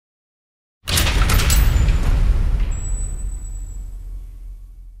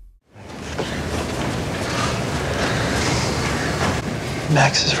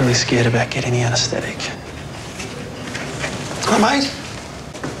Max is really scared about getting the anaesthetic. Hi, mate.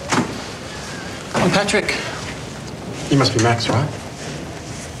 I'm Patrick. You must be Max, right?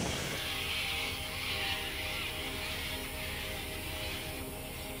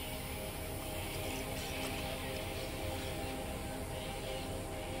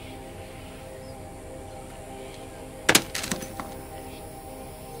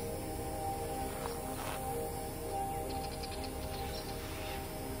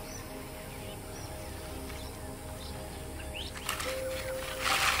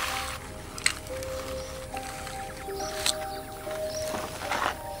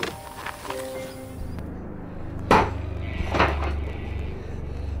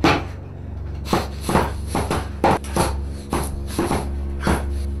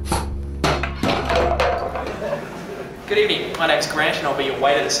 Good evening, my name's Grant and I'll be your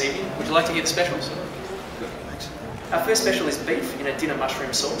waiter this evening. Would you like to get the specials? Good, thanks. Our first special is beef in a dinner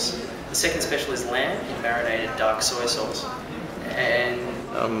mushroom sauce. The second special is lamb in marinated dark soy sauce. And...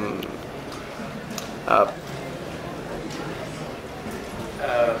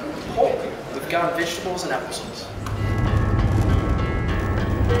 pork with garlic vegetables and applesauce.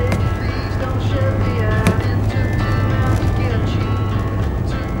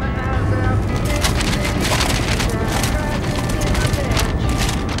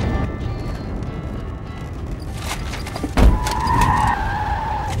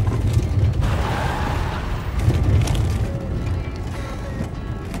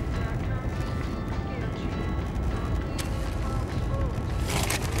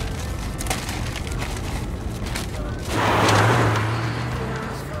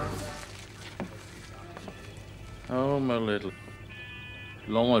 Oh, my little.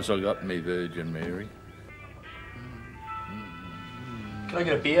 Long as I got me Virgin Mary. Can I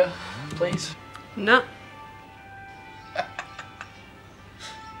get a beer, please? No.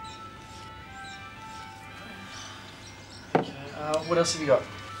 Okay, what else have you got?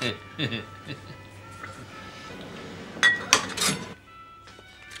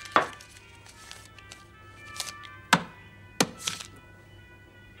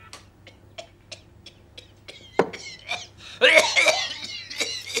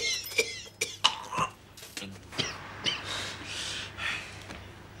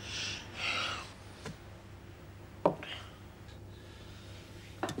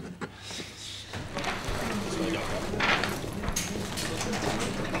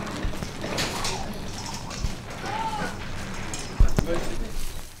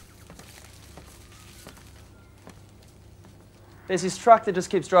 There's this truck that just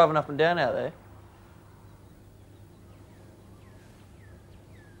keeps driving up and down out there.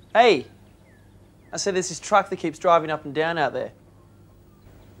 Hey! I said there's this truck that keeps driving up and down out there.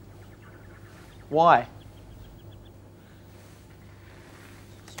 Why?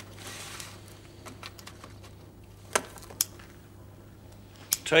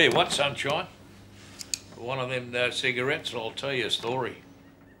 Tell you what, sunshine. For one of them cigarettes, I'll tell you a story.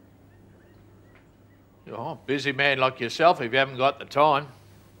 Oh, busy man like yourself if you haven't got the time.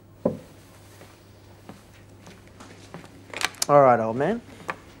 All right, old man.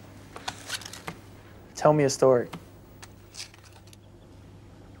 Tell me a story.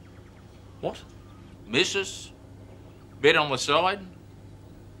 What? Mrs.? Bed on the side?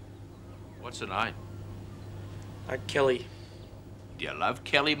 What's her name? Kelly. Do you love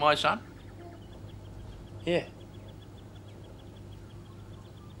Kelly, my son? Yeah.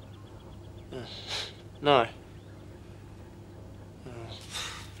 No.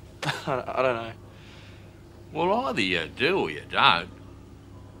 I don't know. Well, either you do or you don't.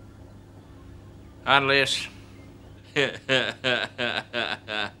 Unless...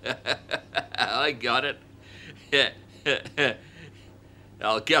 I got it.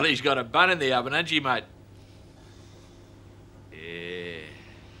 Old Kelly's got a bun in the oven, hasn't she, mate? Yeah.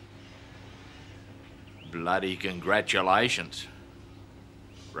 Bloody congratulations.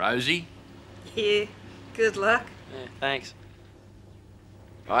 Rosie? Yeah, good luck. Yeah, thanks.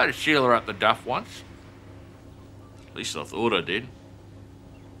 I had to seal her up the duff once. At least I thought I did.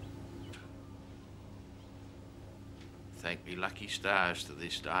 Thank me lucky stars to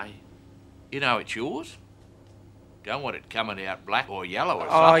this day. You know it's yours. Don't want it coming out black or yellow or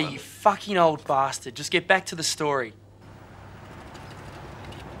Oh, something. you fucking old bastard. Just get back to the story.